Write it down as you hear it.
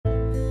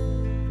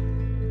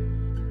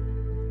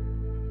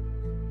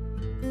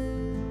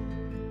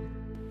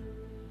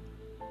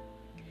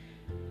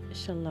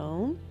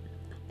Shalom.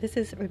 This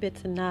is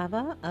Rebitza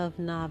Nava of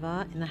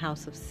Nava in the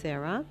House of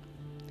Sarah.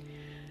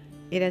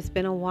 It has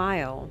been a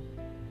while,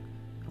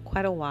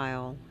 quite a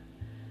while.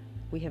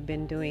 We have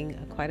been doing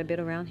quite a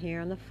bit around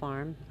here on the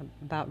farm,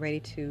 about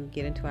ready to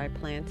get into our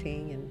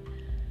planting and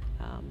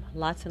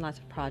lots and lots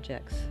of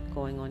projects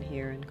going on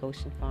here in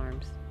Goshen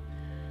Farms.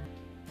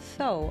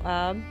 So,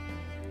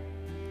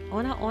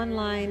 on our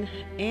online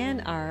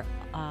and our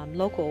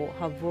local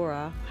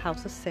Havurah,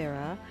 House of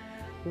Sarah,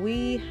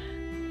 we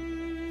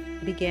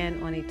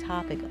began on a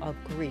topic of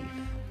grief.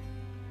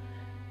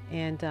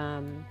 And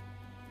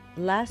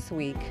last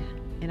week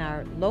in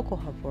our local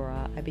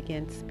Havurah, I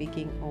began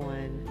speaking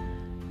on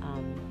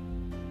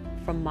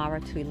from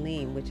Marah to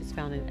Elim, which is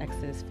found in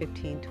Exodus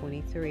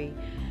 15:23.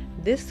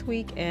 This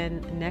week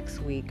and next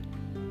week,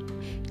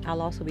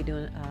 I'll also be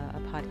doing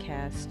a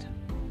podcast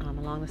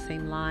along the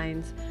same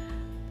lines.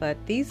 But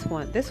this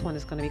one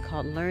is going to be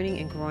called Learning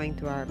and Growing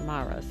Through Our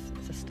Marahs.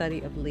 It's a study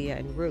of Leah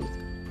and Ruth.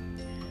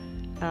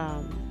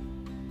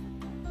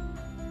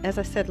 As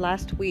I said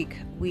last week,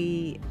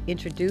 we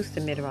introduced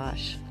the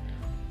Midrash.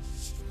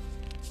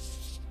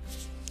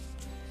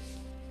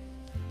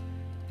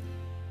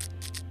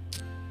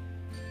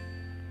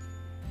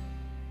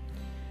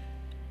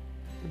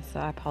 So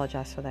I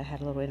apologize for that. I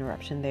had a little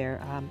interruption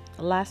there.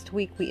 Last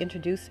week we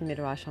introduced the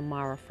Midrash on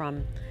Marah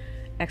from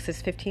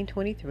Exodus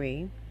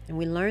 15:23, and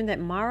we learned that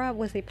Marah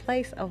was a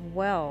place of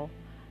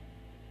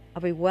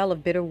a well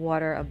of bitter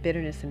water, of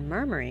bitterness and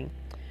murmuring.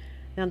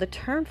 Now the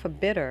term for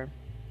bitter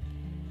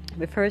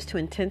refers to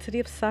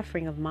intensity of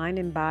suffering of mind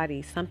and body,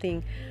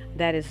 something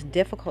that is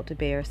difficult to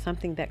bear,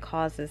 something that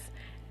causes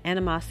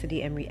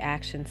animosity and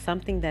reaction,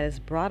 something that is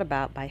brought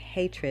about by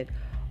hatred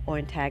or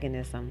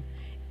antagonism.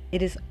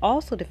 It is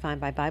also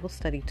defined by Bible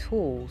study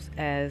tools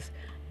as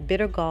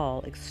bitter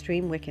gall,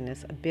 extreme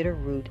wickedness, a bitter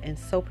root, and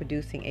so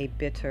producing a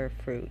bitter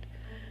fruit.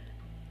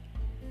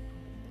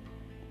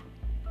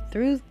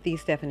 Through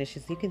these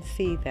definitions, you can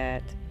see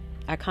that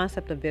our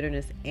concept of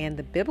bitterness and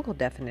the biblical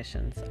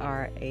definitions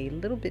are a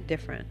little bit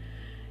different,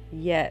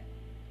 yet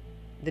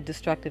the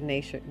destructive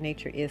nature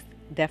is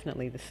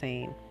definitely the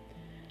same.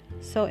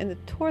 So in the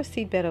Torah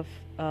seedbed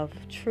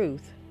of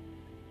truth,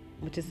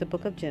 which is the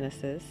book of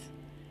Genesis,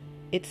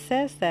 it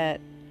says that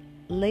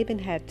Laban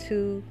had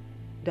two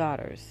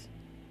daughters.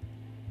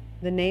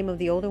 The name of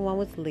the older one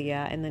was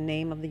Leah, and the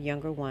name of the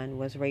younger one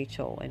was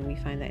Rachel, and we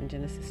find that in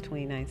Genesis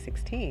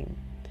 29:16.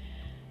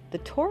 The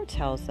Torah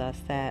tells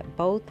us that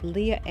both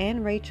Leah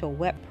and Rachel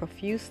wept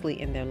profusely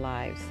in their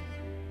lives.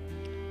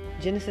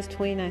 Genesis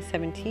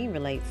 29:17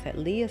 relates that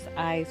Leah's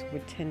eyes were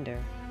tender.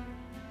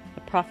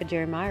 The prophet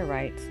Jeremiah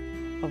writes,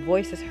 "A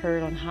voice is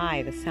heard on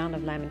high, the sound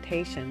of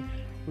lamentation,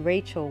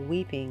 Rachel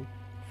weeping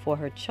for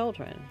her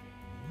children."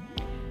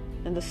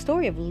 And the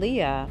story of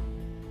Leah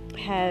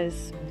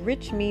has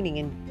rich meaning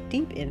and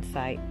deep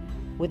insight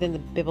within the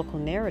biblical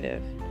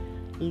narrative.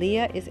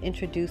 Leah is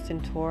introduced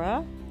in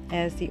Torah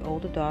as the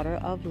older daughter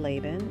of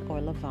Laban or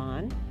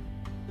Lavan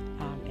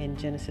in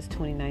Genesis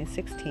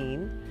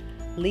 29:16.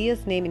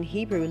 Leah's name in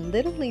Hebrew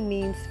literally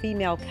means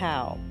female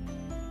cow.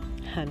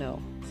 I know,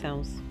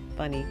 sounds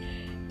funny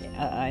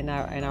in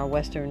our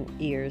Western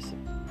ears,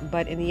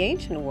 but in the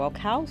ancient world,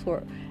 cows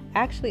were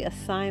actually a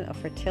sign of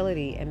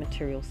fertility and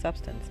material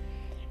substance.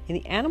 In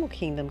the animal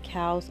kingdom,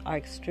 cows are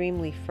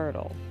extremely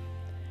fertile.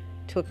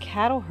 To a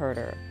cattle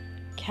herder,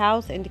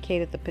 cows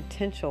indicated the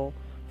potential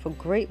for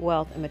great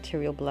wealth and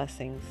material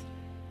blessings.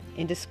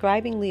 In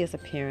describing Leah's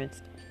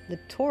appearance, the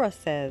Torah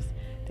says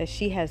that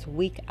she has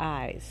weak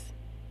eyes.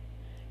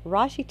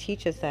 Rashi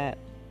teaches that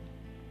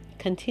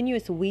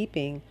continuous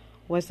weeping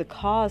was the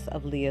cause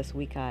of Leah's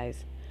weak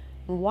eyes.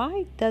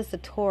 Why does the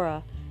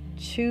Torah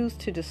choose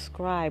to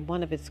describe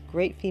one of its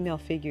great female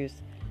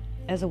figures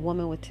as a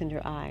woman with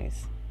tender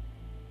eyes?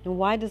 And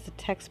why does the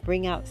text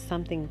bring out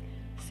something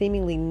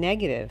seemingly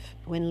negative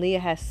when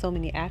Leah has so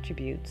many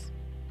attributes?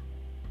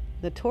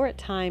 The Torah at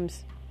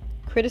times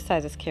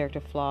criticizes character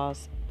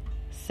flaws,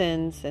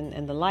 sins,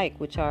 and the like,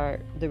 which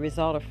are the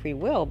result of free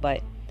will,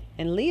 but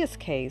in Leah's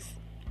case,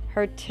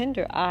 her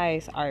tender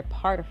eyes are a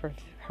part of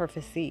her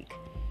physique,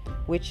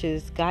 which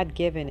is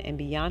God-given and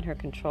beyond her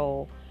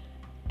control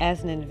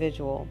as an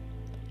individual.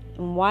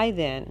 And why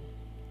then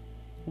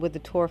would the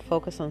Torah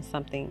focus on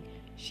something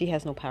she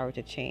has no power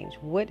to change?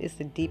 What is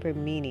the deeper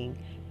meaning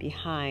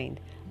behind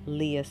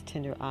Leah's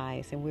tender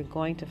eyes? And we're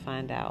going to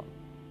find out.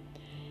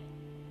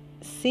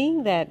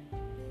 Seeing that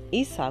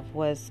Esau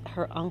was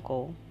her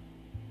uncle's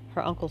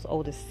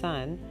oldest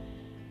son,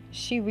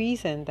 she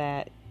reasoned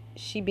that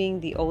she, being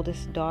the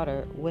oldest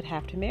daughter, would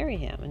have to marry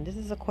him. And this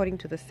is according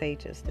to the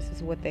sages. This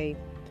is what they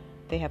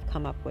have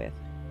come up with.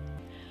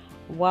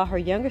 While her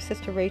younger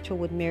sister Rachel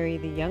would marry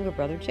the younger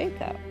brother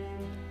Jacob.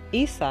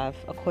 Esau,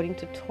 according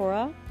to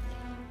Torah,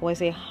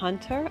 was a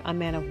hunter, a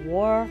man of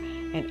war,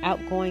 an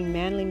outgoing,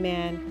 manly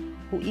man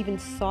who even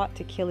sought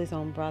to kill his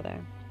own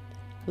brother.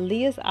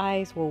 Leah's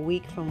eyes were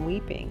weak from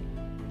weeping.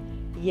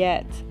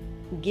 Yet,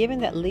 given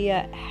that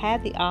Leah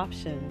had the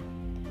option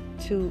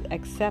to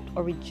accept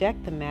or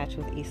reject the match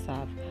with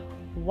Esau,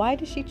 Why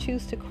did she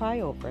choose to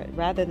cry over it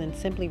rather than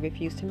simply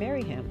refuse to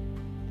marry him?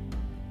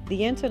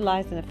 The answer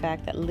lies in the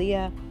fact that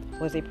Leah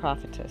was a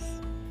prophetess.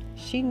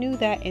 She knew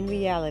that in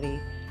reality,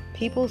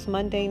 people's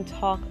mundane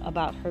talk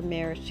about her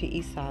marriage to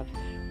Esau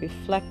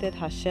reflected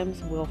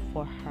Hashem's will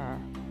for her.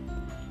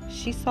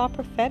 She saw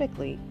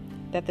prophetically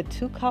that the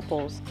two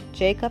couples,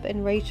 Jacob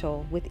and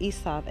Rachel, with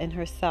Esau and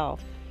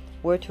herself,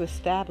 were to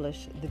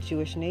establish the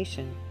Jewish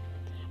nation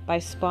by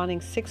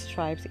spawning 6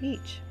 tribes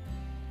each.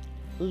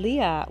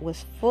 Leah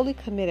was fully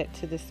committed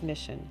to this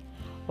mission,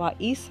 while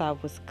Esau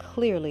was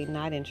clearly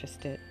not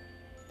interested.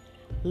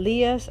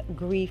 Leah's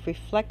grief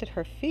reflected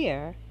her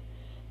fear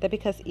that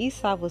because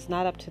Esau was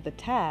not up to the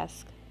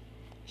task,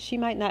 she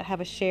might not have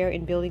a share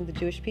in building the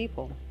Jewish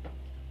people.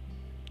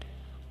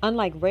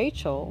 Unlike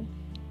Rachel,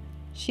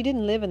 she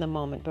didn't live in the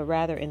moment, but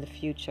rather in the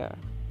future.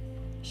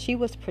 She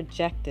was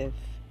projective.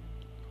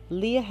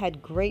 Leah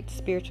had great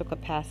spiritual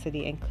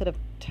capacity and could have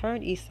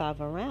turned Esau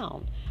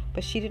around,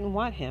 but she didn't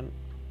want him.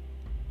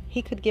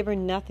 He could give her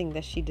nothing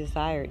that she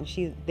desired, and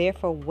she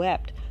therefore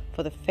wept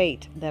for the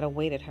fate that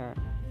awaited her.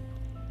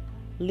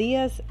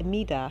 Leah's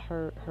midah,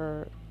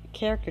 her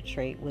character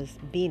trait, was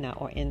bina,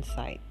 or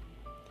insight.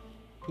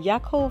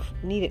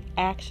 Yaakov needed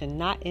action,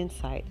 not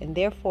insight, and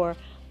therefore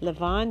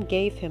Lavan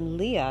gave him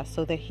Leah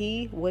so that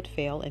he would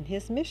fail in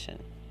his mission.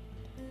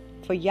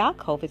 For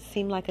Yaakov, it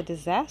seemed like a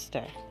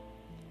disaster.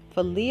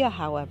 For Leah,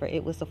 however,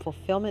 it was the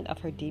fulfillment of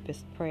her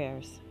deepest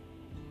prayers.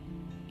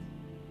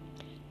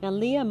 Now,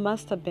 Leah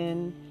must have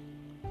been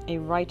a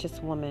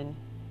righteous woman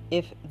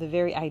if the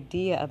very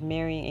idea of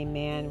marrying a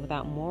man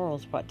without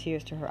morals brought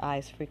tears to her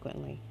eyes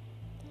frequently.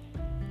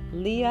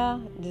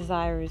 Leah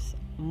desires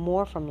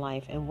more from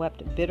life and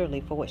wept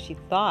bitterly for what she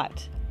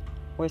thought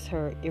was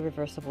her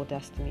irreversible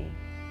destiny.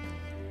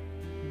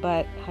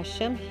 But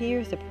Hashem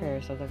hears the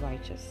prayers of the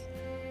righteous,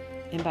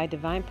 and by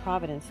divine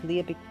providence,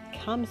 Leah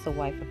becomes the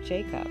wife of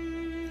Jacob.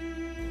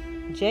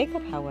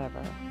 Jacob,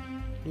 however,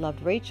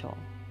 loved Rachel,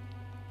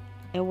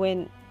 and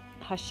when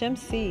Hashem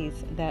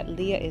sees that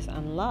Leah is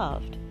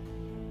unloved,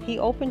 he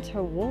opens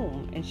her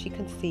womb, and she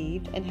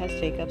conceived and has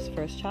Jacob's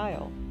first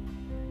child.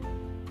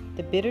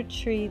 The bitter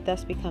tree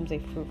thus becomes a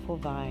fruitful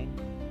vine.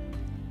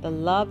 The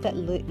love that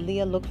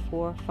Leah looked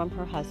for from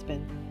her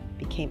husband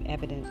became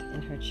evident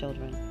in her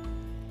children.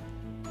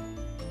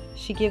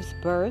 She gives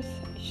birth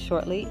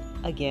shortly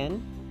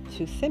again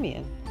to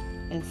Simeon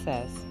and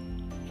says,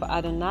 "For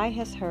Adonai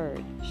has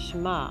heard,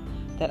 Shema,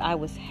 that I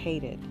was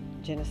hated."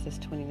 Genesis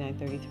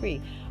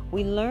 29:33.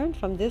 We learn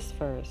from this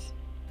verse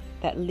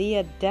that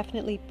Leah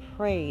definitely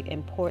prayed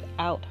and poured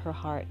out her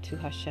heart to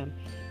Hashem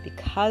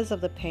because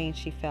of the pain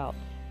she felt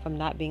from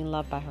not being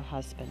loved by her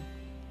husband.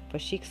 For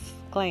she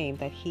exclaimed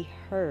that he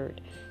heard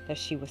that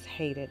she was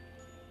hated.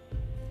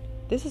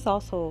 This is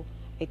also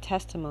a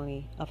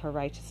testimony of her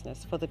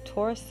righteousness, for the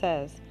Torah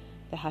says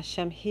that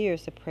Hashem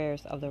hears the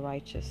prayers of the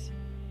righteous.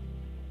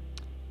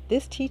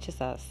 This teaches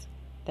us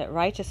that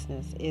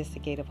righteousness is the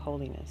gate of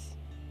holiness.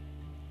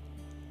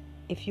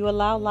 If you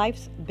allow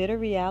life's bitter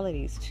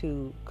realities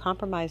to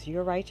compromise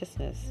your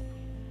righteousness,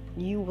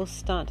 you will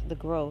stunt the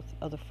growth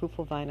of the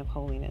fruitful vine of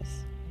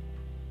holiness.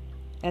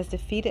 As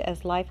defeated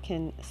as life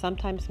can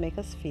sometimes make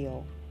us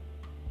feel,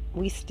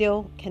 we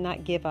still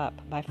cannot give up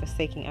by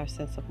forsaking our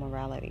sense of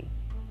morality.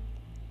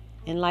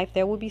 In life,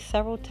 there will be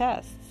several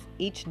tests,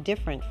 each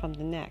different from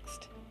the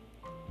next.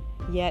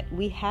 Yet,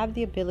 we have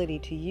the ability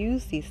to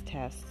use these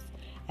tests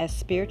as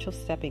spiritual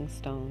stepping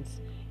stones,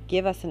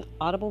 give us an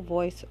audible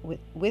voice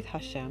with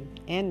Hashem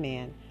and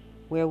man,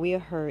 where we are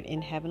heard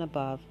in heaven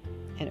above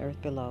and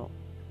earth below.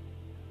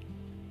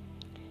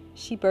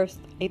 She births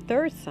a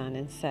third son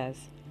and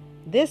says,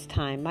 "This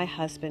time my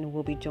husband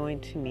will be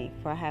joined to me,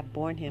 for I have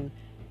borne him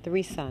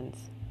 3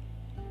 sons."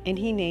 And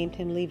he named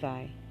him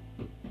Levi.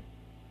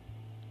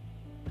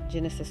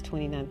 Genesis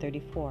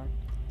 29:34.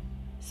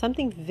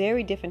 Something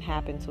very different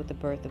happens with the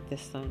birth of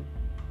this son.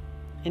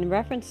 In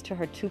reference to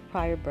her 2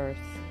 prior births,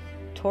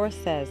 Torah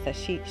says that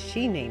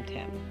she named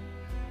him.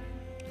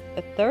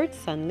 The third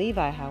son,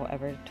 Levi,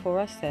 however,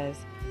 Torah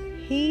says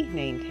he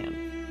named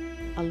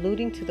him,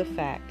 alluding to the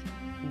fact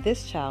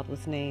this child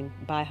was named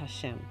by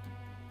Hashem.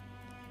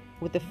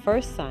 With the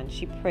first son,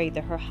 she prayed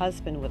that her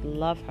husband would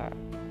love her.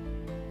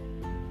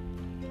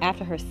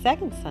 After her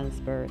second son's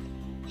birth,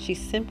 she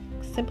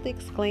simply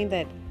exclaimed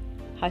that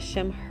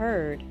Hashem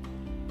heard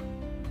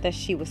that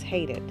she was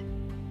hated.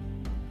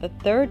 The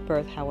third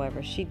birth,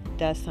 however, she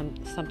does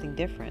something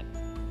different.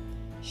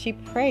 She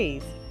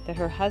prays that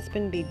her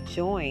husband be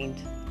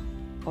joined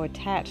or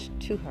attached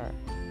to her.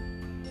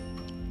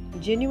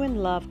 Genuine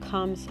love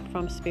comes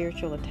from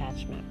spiritual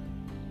attachment.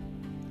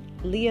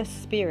 Leah's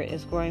spirit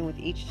is growing with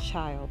each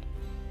child.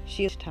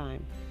 She is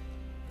time.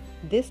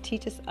 This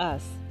teaches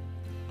us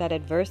that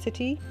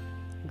adversity,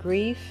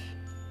 grief,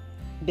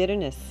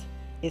 bitterness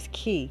is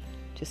key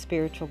to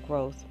spiritual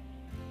growth.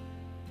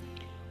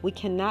 We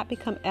cannot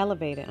become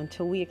elevated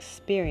until we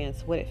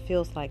experience what it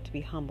feels like to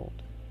be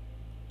humbled.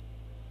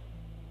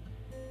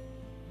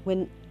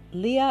 When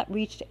Leah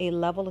reached a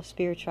level of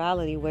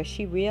spirituality where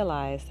she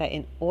realized that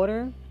in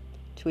order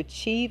to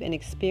achieve and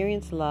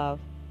experience love,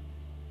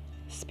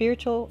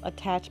 Spiritual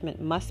attachment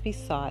must be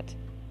sought.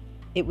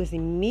 It was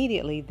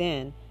immediately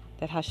then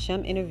that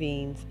Hashem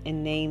intervenes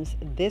and names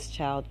this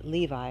child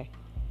Levi,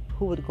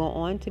 who would go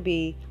on to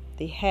be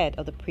the head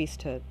of the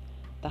priesthood,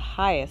 the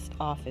highest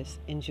office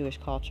in Jewish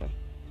culture.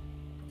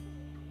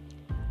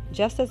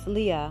 Just as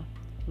Leah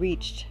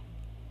reached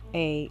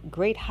a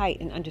great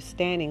height in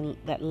understanding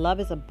that love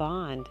is a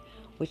bond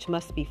which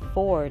must be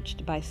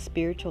forged by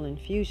spiritual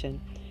infusion,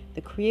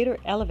 the Creator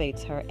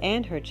elevates her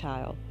and her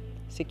child,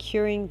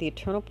 securing the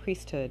eternal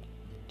priesthood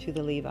to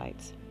the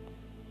Levites.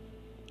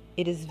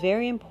 It is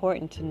very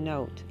important to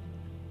note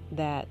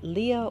that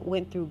Leah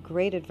went through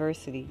great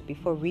adversity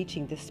before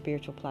reaching this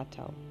spiritual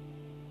plateau.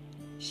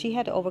 She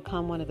had to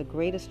overcome one of the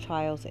greatest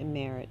trials in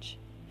marriage,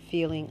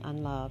 feeling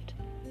unloved.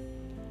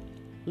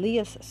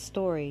 Leah's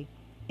story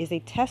is a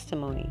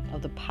testimony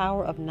of the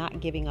power of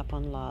not giving up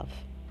on love.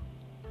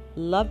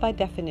 Love, by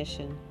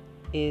definition,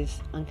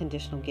 is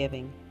unconditional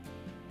giving.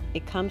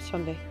 It comes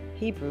from the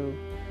Hebrew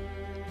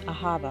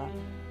ahava,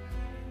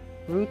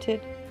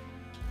 rooted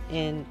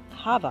in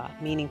hava,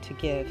 meaning to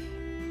give.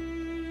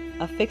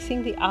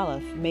 Affixing the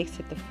aleph makes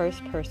it the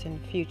first person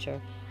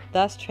future,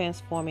 thus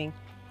transforming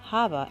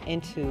hava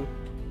into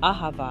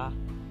ahava,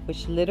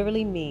 which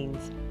literally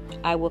means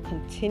I will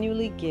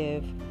continually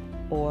give,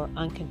 or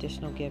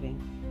unconditional giving.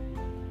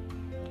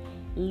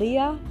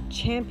 Leah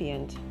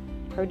championed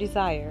her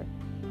desire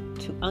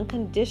to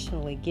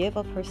unconditionally give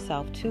of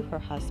herself to her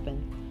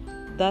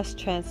husband, thus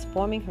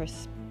transforming her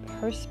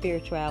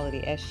spirituality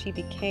as she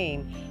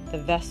became the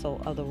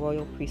vessel of the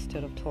royal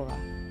priesthood of Torah.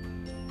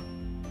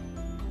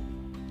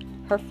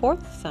 Her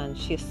fourth son,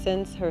 she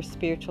ascends her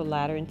spiritual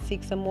ladder and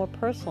seeks a more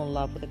personal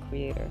love with the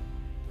Creator.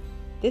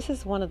 This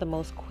is one of the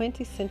most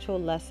quintessential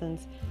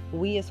lessons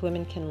we as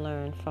women can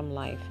learn from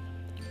life.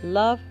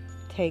 Love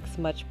takes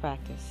much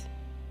practice.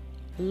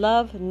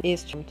 Love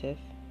is transformative.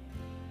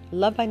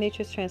 Love by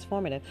nature is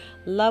transformative.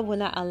 Love will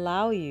not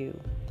allow you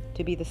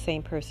to be the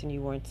same person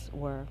you once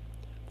were.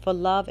 For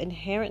love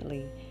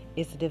inherently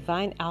is the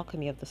divine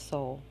alchemy of the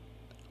soul.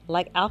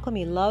 Like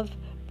alchemy, love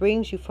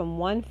brings you from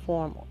one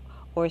form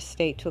or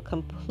state to a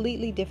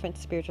completely different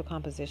spiritual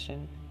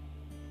composition.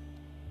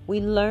 We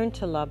learn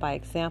to love by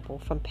example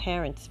from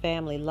parents,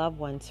 family, loved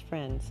ones,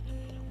 friends.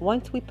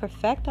 Once we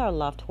perfect our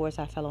love towards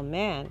our fellow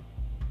man,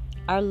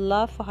 our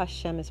love for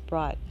Hashem is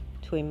brought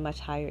to a much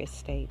higher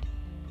estate.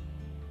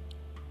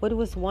 What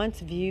was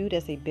once viewed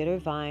as a bitter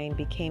vine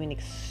became an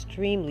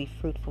extremely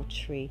fruitful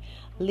tree.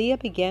 Leah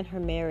began her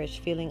marriage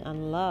feeling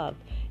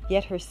unloved,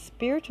 yet her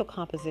spiritual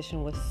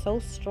composition was so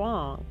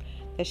strong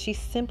that she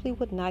simply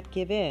would not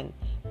give in,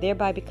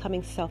 thereby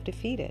becoming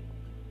self-defeated.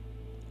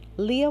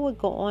 Leah would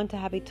go on to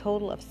have a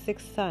total of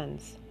 6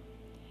 sons,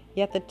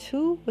 yet the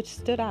 2 which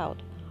stood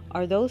out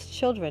are those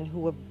children who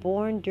were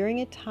born during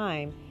a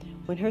time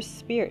when her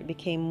spirit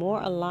became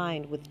more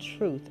aligned with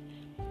truth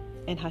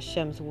and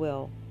Hashem's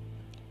will.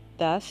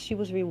 Thus, she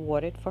was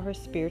rewarded for her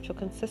spiritual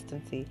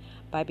consistency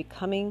by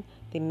becoming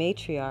the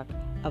matriarch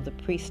of the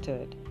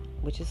priesthood,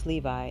 which is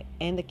Levi,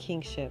 and the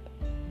kingship,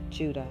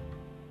 Judah.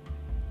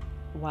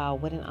 Wow,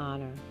 what an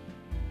honor.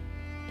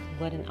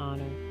 What an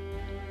honor.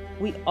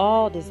 We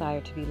all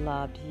desire to be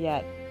loved,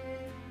 yet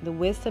the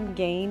wisdom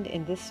gained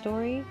in this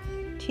story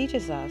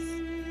teaches us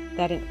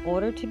that in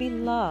order to be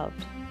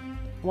loved,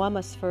 one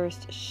must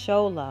first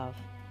show love.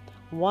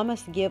 One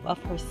must give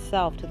of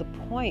herself to the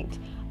point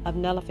of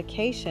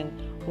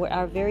nullification, where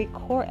our very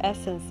core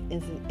essence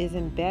is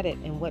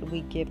embedded in what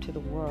we give to the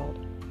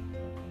world.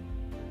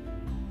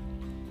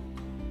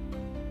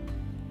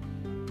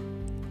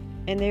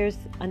 And there's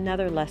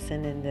another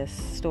lesson in this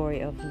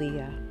story of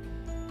Leah.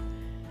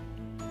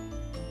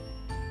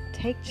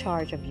 Take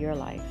charge of your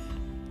life.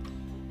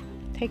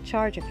 Take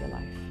charge of your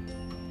life.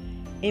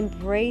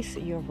 Embrace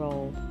your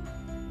role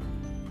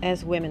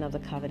as women of the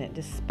covenant,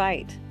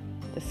 despite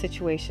the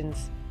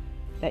situations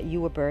that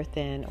you were birthed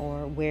in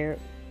or where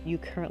you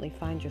currently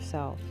find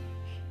yourself.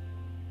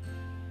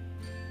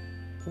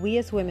 We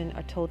as women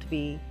are told to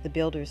be the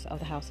builders of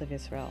the house of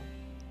Israel.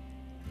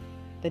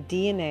 The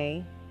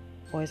DNA,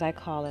 or as I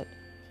call it,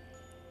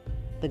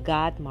 the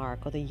God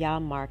mark or the Yah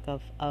mark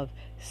of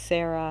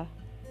Sarah,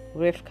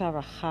 Rivka,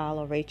 Rachel,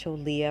 or Rachel,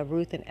 Leah,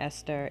 Ruth, and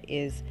Esther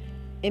is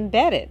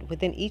embedded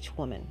within each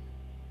woman,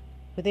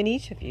 within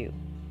each of you,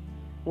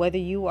 whether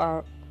you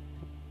are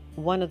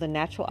one of the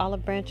natural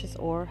olive branches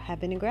or have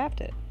been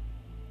engrafted.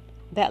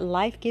 That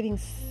life-giving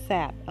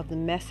sap of the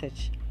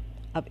message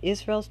of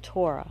Israel's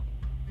Torah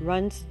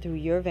runs through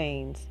your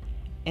veins,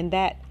 and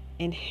that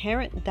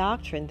inherent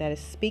doctrine that is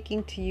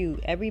speaking to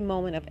you every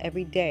moment of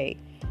every day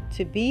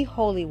to be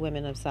holy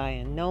women of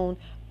Zion, known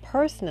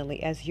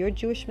personally as your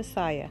Jewish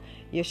Messiah,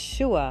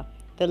 Yeshua,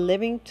 the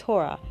living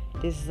Torah,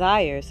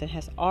 desires and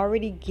has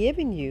already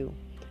given you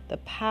the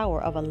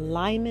power of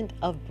alignment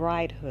of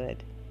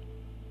bridehood.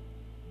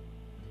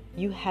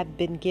 You have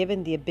been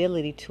given the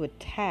ability to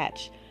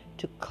attach,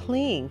 to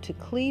cling, to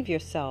cleave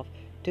yourself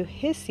to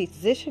His seat,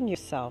 position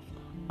yourself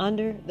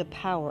under the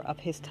power of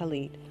His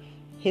talit,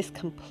 His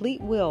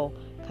complete will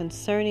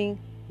concerning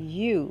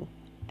you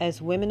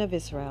as women of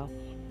Israel,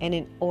 and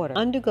in order.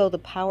 Undergo the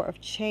power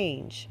of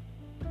change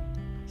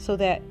so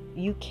that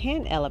you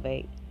can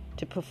elevate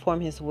to perform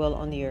His will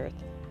on the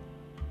earth,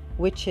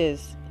 which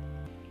is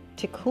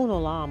tikkun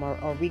olam,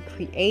 or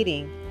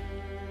recreating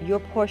your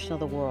portion of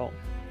the world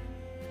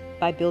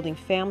by building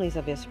families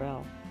of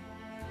Israel,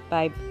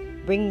 by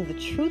bringing the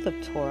truth of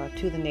Torah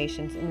to the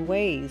nations in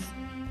ways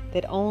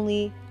that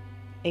only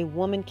a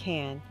woman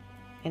can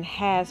and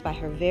has, by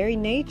her very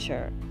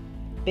nature,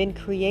 been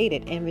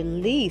created and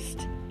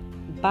released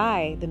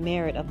by the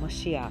merit of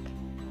Mashiach.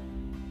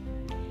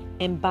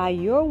 And by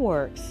your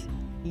works,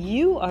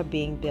 you are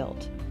being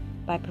built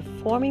by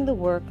performing the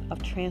work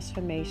of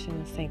transformation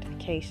and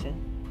sanctification.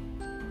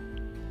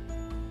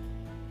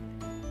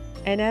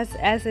 And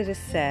as it is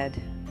said,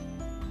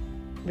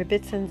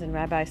 Rebbitzins and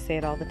rabbis say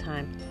it all the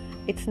time,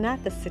 it's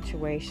not the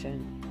situation.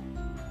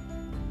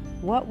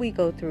 What we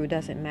go through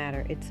doesn't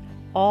matter. It's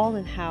all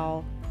in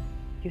how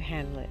you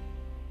handle it.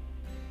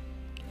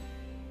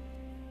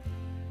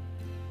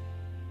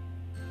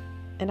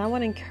 And I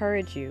want to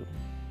encourage you,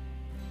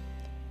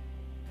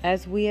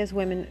 as we as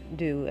women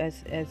do,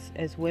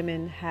 as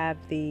women have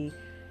the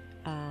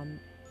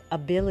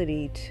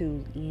ability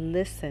to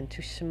listen,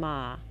 to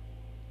shema.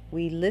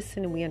 We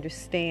listen and we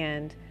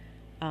understand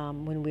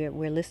when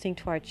we're listening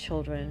to our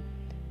children.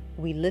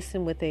 We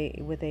listen with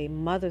a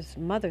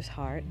mother's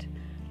heart,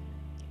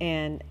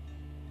 and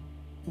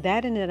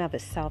that in and of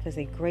itself is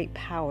a great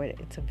power.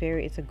 It's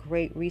a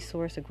great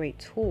resource, a great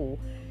tool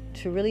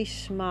to really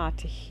shema,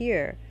 to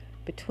hear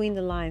between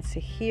the lines, to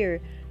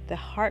hear the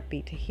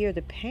heartbeat, to hear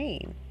the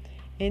pain.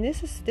 And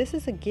this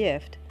is a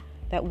gift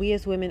that we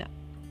as women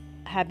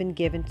have been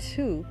given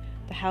to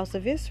the house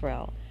of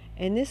Israel.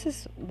 And this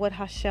is what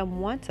Hashem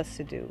wants us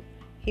to do.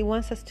 He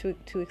wants us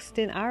to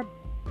extend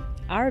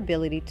our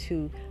ability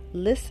to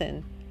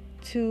listen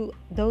to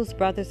those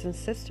brothers and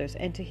sisters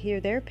and to hear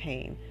their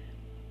pain,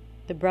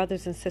 the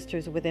brothers and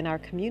sisters within our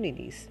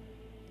communities,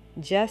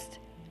 just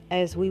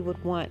as we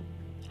would want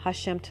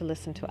Hashem to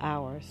listen to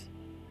ours.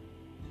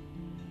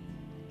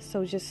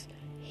 So just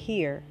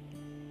hear,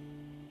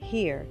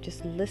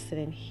 just listen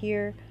and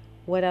hear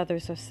what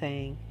others are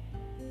saying.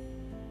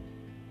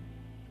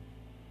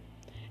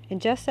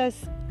 And just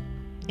as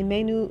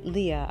Imenu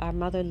Leah, our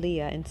mother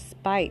Leah, in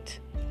spite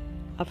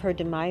of her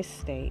demise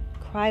state,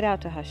 cried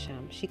out to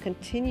Hashem, she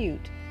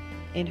continued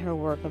in her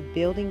work of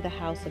building the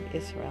house of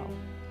Israel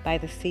by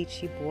the seed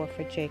she bore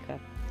for Jacob,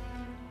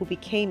 who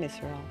became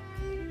Israel.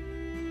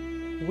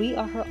 We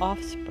are her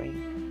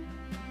offspring.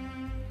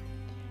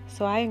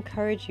 So I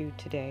encourage you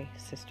today,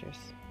 sisters,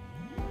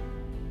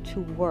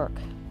 to work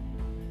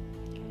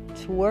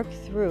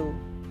through,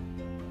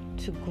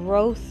 to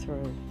grow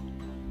through,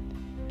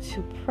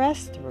 to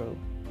press through,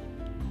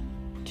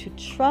 to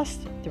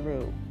trust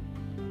through,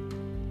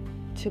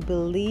 to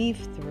believe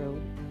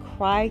through,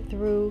 cry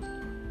through,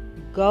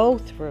 go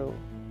through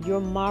your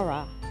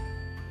Mara,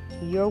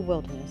 your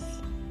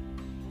wilderness,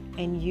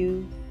 and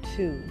you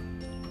too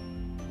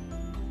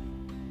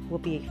will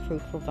be a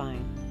fruitful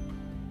vine.